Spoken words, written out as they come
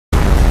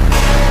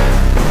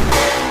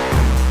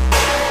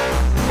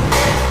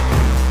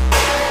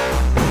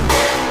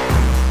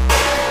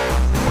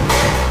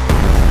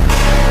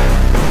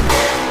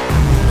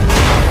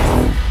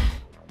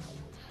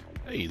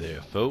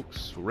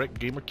folks, Wreck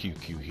Gamer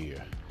QQ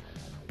here,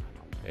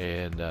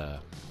 and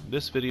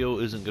this video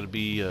isn't going to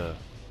be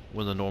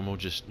one of the normal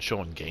just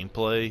showing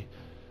gameplay.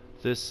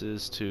 This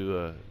is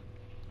to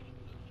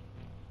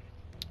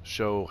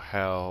show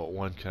how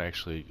one can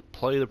actually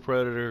play the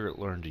Predator,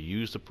 learn to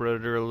use the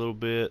Predator a little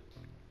bit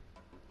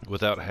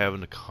without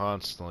having to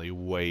constantly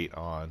wait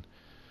on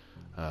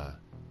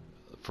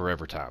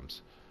forever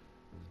times.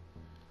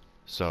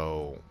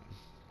 So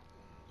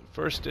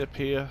first step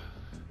here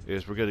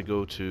is we're going to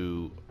go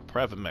to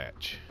private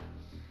match.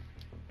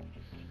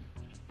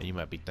 And you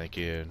might be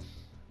thinking,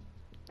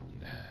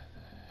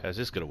 how's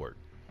this going to work?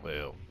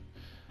 Well,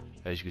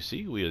 as you can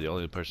see, we are the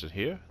only person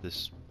here.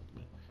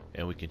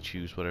 And we can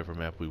choose whatever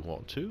map we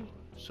want to.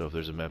 So if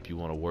there's a map you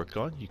want to work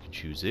on, you can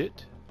choose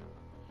it.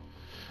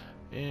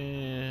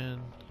 And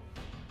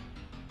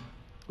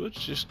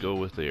let's just go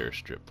with the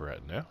airstrip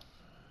right now.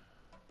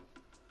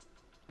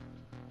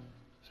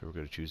 So we're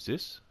going to choose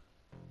this.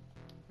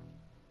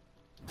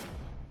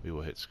 We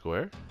will hit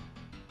square,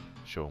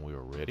 showing we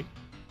are ready.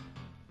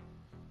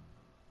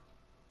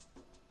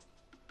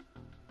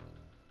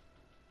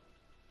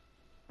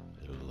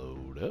 It'll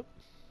load up.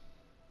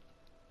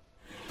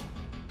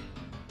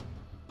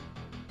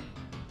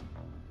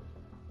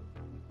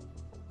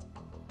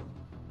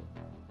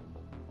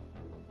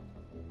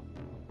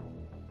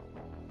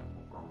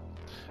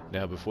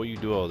 Now, before you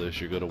do all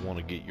this, you're going to want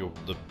to get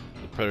the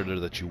Predator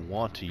that you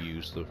want to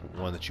use, the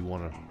one that you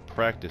want to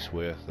practice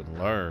with and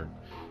learn.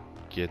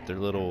 Get their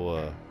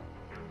little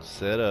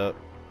setup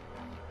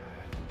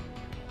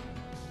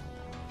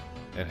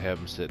and have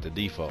them set to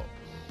default.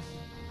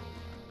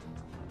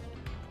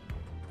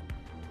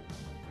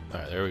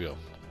 Alright, there we go.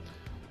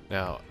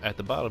 Now, at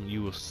the bottom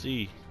you will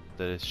see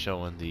that it's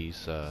showing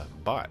these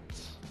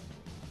bots.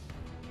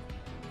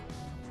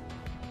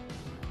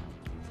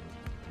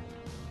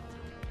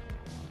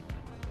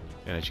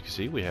 And as you can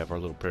see, we have our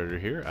little Predator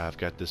here. I've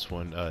got this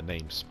one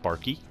named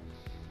Sparky.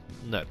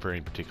 Not for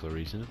any particular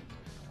reason.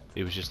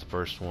 It was just the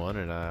first one,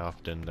 and I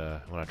often,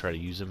 when I try to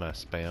use him, I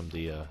spam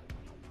the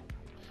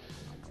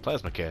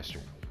plasma caster.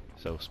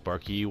 So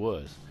Sparky he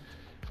was.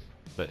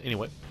 But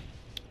anyway,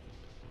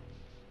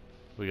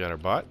 we got our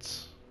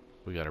bots,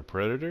 we got our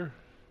Predator,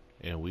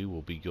 and we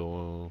will be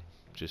going,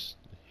 just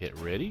hit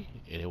ready,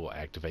 and it will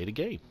activate a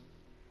game.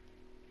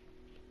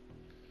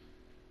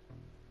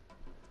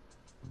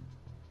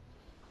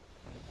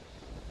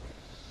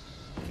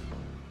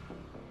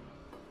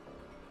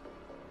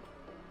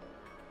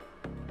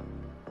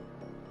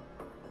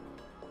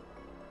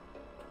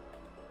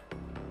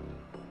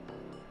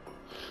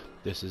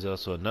 This is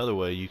also another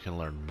way you can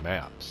learn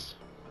maps.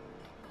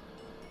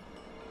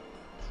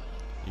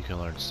 You can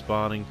learn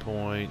spawning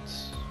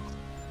points.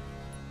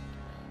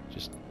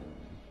 Just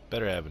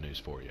better avenues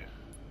for you.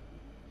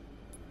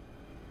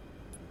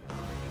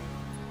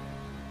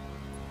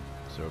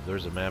 So if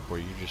there's a map where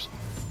you're just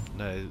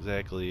not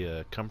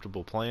exactly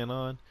comfortable playing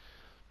on,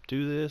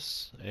 do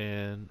this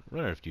and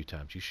run it a few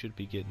times. You should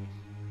be get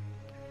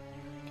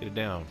it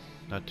down.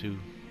 Not too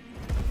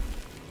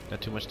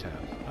much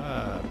time.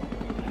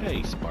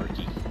 Hey,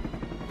 Sparky.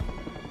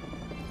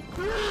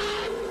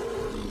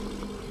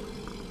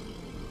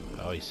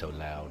 Oh, he's so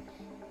loud.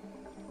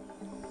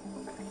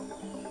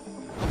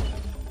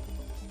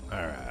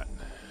 Alright.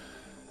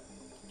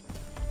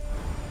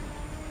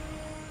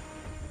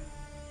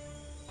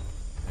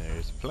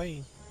 There's the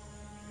plane.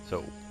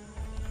 So,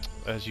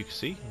 as you can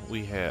see,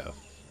 we have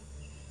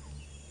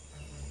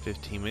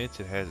 15 minutes.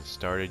 It hasn't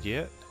started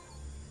yet.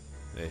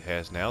 It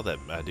has now. That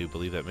I do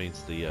believe that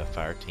means the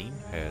fire team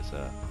has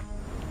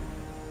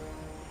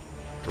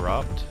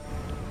dropped.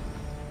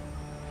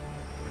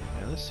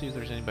 And let's see if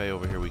there's anybody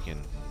over here we can.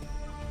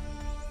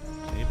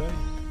 Anybody?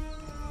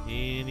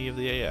 Any of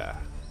the AI?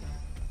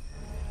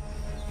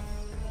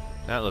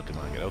 Not looking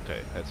like it.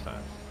 Okay, that's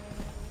fine.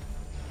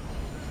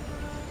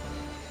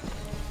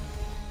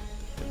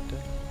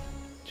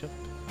 Jump.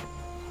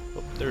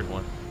 Oh, there's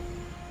one.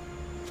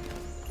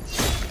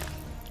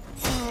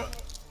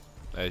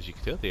 As you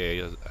can tell,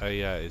 the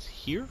AI is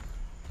here.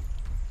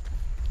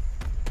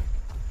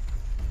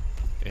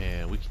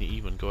 And we can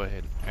even go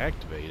ahead and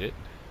activate it.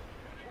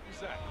 What was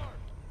that?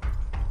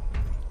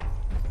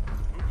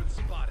 Movement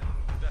spotted.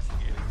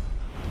 Investigating.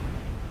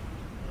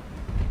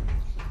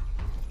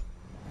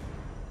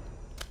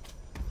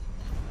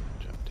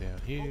 Jump down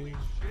here. Holy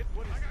shit,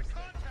 what is this? I got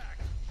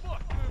contact.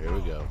 Fuck. Here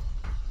we go.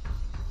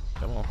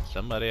 Come on,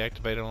 somebody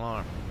activate an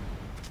alarm.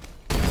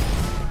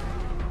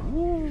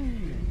 Woo!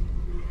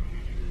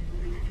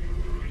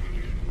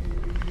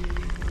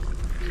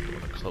 Let's go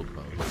into cloak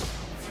mode.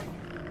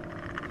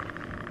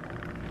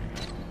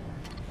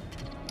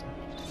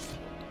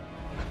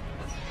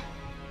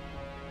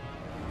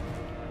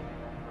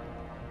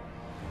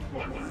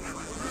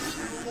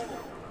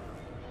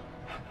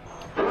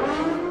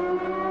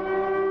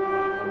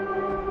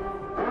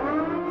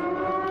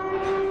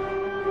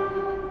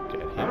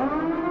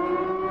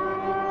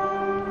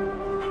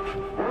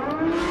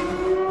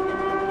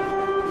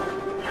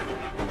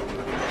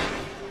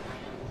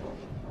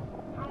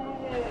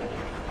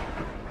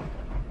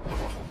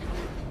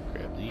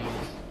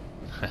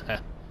 I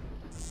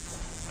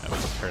would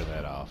turn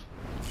that off.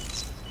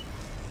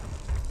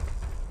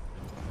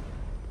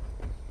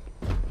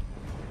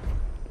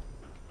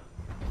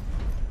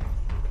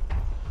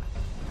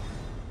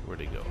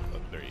 Where'd he go?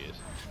 Oh, there he is.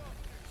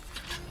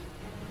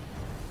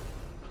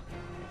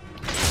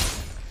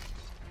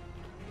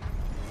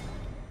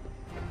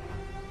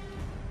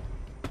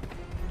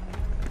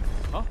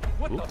 Huh?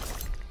 What Ooh.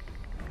 the?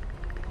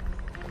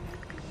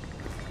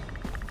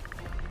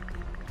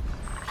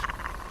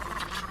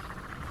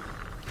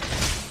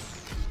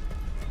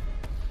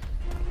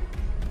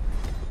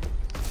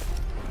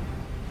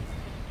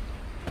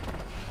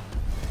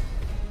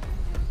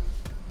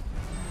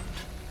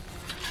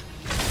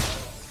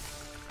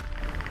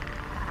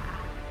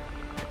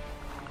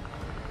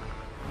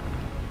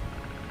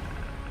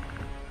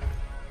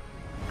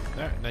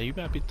 Alright, now you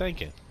might be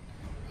thinking,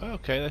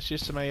 okay, that's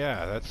just some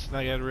AI. That's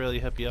not gonna really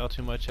help you out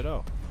too much at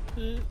all.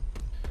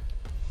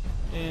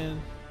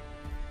 And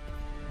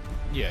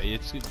yeah, you're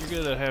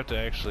gonna have to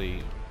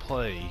actually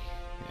play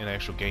in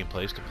actual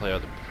gameplays to play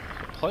other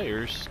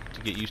players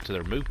to get used to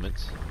their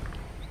movements.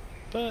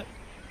 But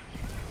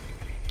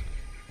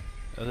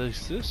at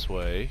least this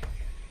way,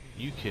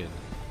 you can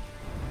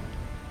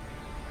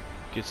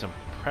get some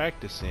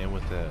practice in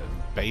with the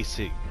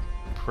basic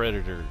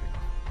Predator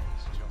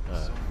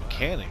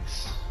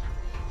mechanics,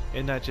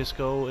 and not just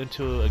go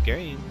into a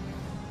game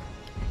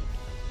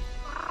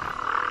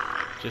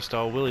just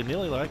all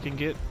willy-nilly like and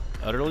get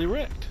utterly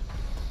wrecked.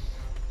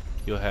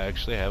 You'll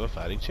actually have a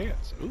fighting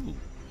chance. Ooh.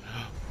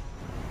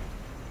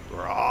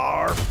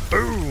 Roar!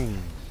 Boom!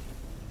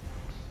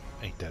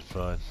 Ain't that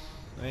fun?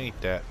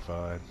 Ain't that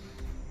fun?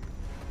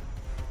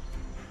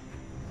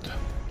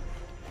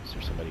 Is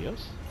there somebody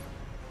else?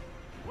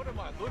 What am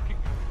I looking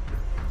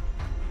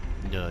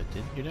at?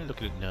 Nothing. You're not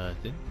looking at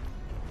nothing.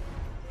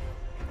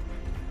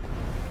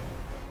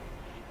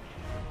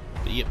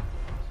 But yep.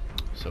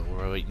 So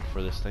we're waiting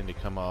for this thing to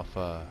come off.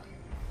 There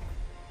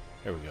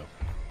we go.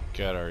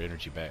 Got our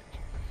energy back.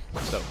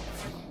 So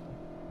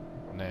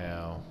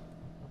now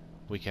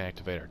we can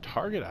activate our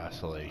target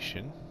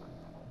isolation.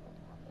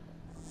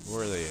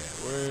 Where are they at?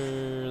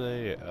 Where are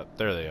they at? Oh,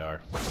 there they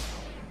are.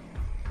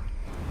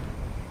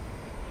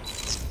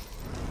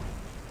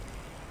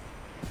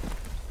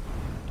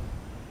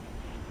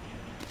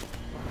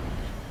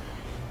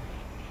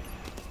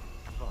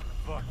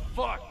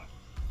 Fuck!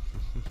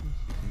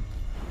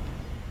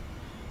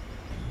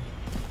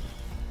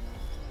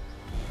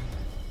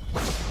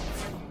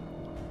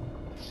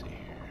 Let's see here.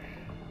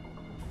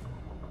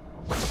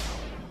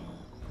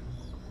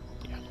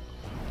 Yeah.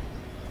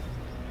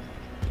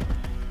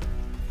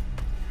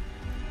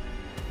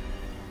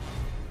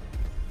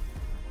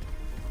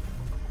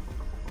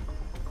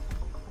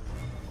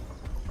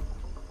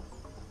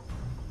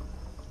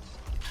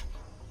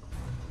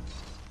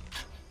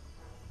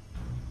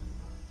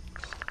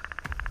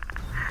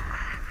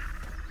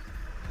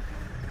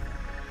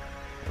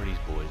 Where these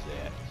boys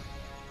at?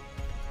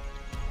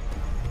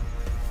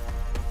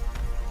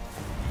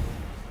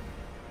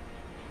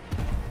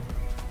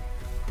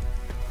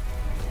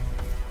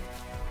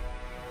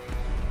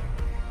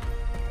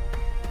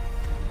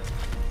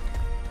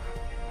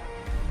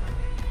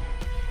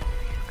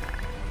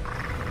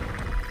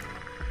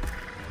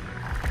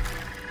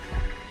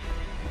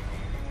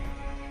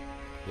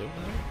 They over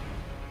there?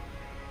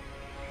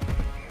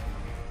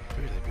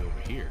 Maybe they'd be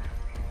over here.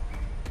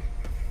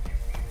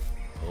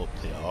 Oh,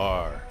 they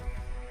are.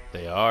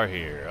 They are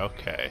here.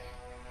 Okay.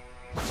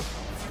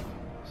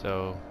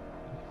 So,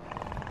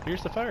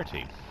 here's the fire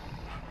team.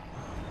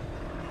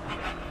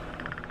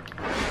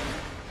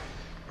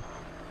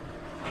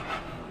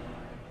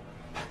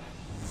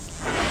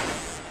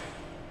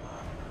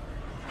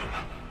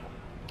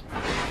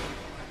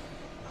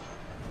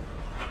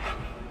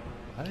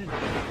 I didn't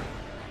know.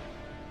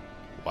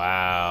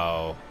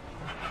 Wow.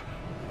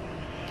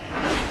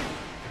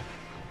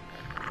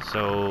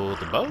 So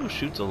the bow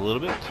shoots a little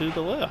bit to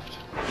the left.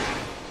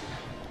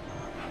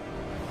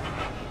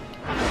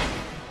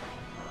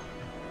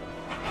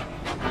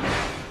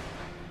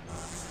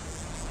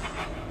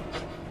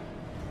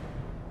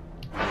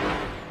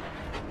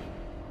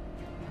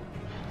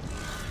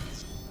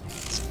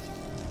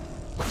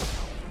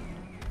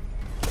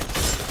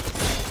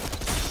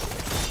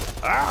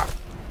 Ah!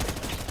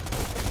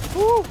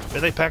 Woo!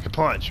 And they pack a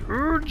punch.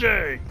 Ooh,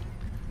 Jay!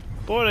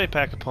 Boy, they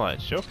pack a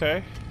punch.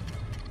 Okay.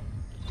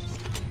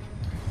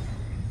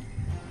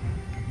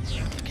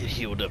 Get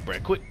healed up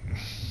right quick.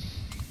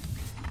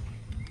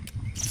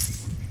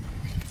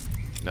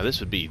 Now this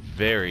would be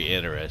very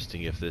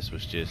interesting if this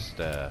was just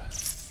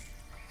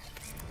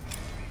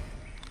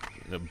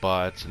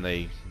bots and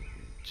they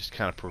just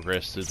kind of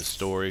progressed through the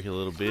story a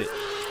little bit.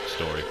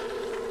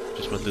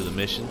 Just went through the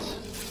missions.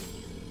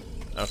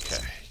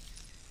 Okay.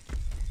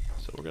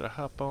 So we're gonna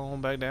hop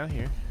on back down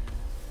here.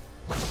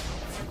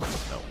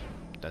 No,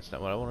 that's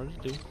not what I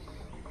wanted to do.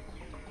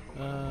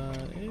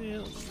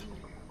 Yeah.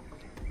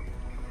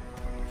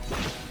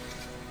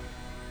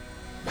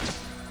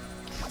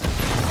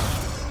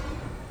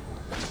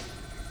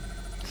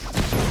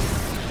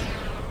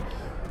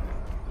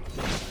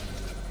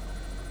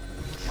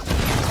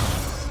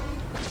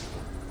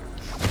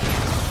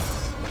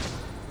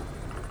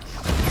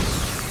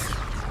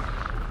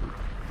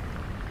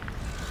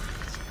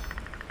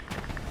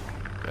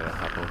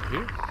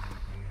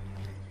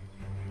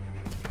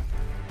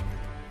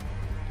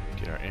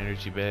 our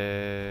energy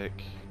back.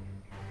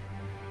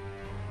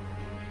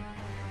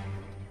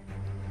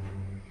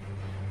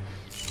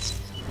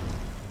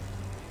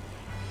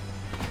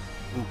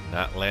 Ooh,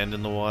 not land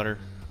in the water.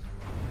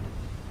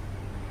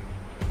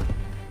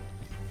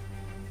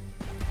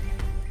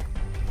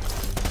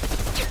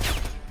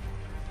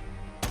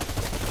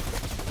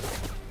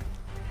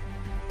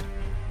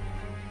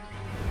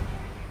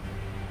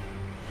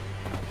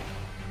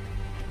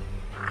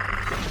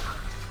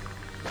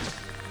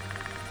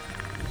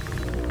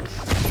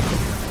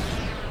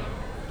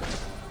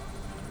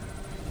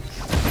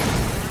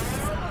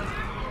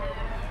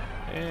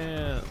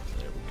 And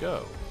there we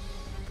go.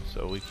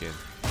 So we can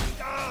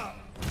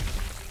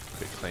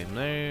quick claim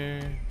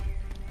there.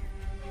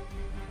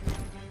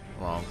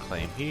 Long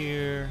claim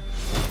here.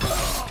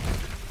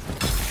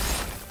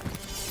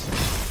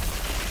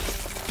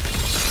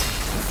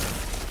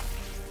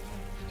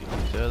 Get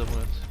these other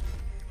ones.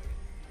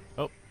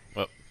 Oh,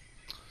 well.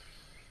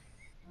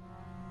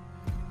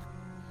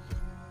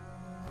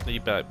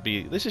 You might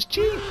be, this is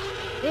cheap!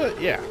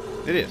 Yeah,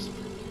 it is.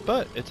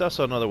 But it's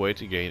also another way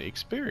to gain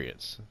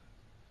experience.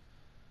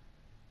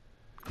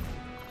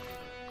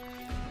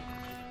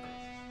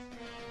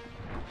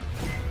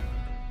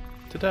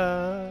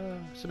 Ta-da!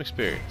 Some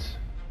experience.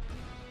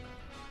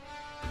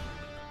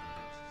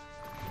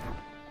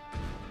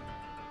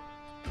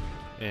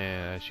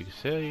 And as you can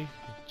see,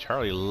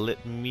 Charlie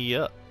lit me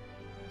up.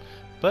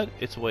 But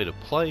it's a way to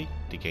play,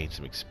 to gain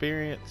some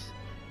experience,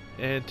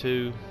 and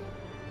to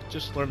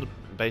just learn the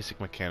basic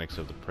mechanics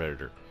of the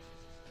Predator.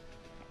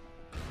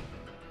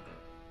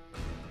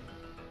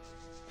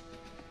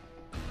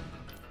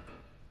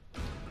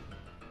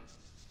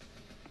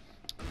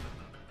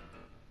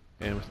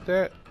 And with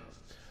that,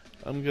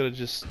 I'm gonna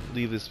just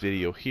leave this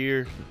video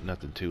here.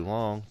 Nothing too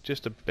long,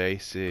 just a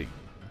basic,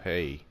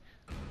 hey,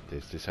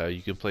 this is how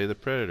you can play the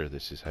Predator.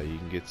 This is how you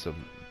can get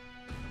some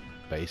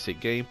basic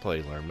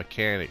gameplay, learn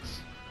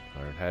mechanics,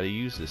 learn how to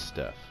use this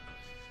stuff.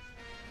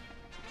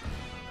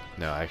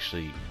 Now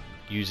actually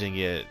using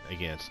it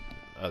against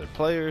other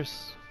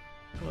players,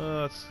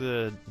 well, it's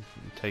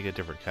take a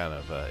different kind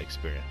of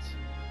experience.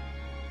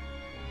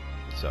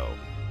 So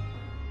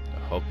I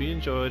hope you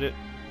enjoyed it,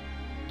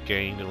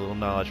 gained a little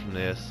knowledge from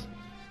this,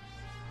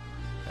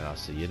 and I'll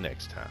see you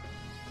next time.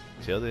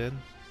 Till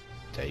then,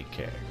 take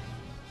care.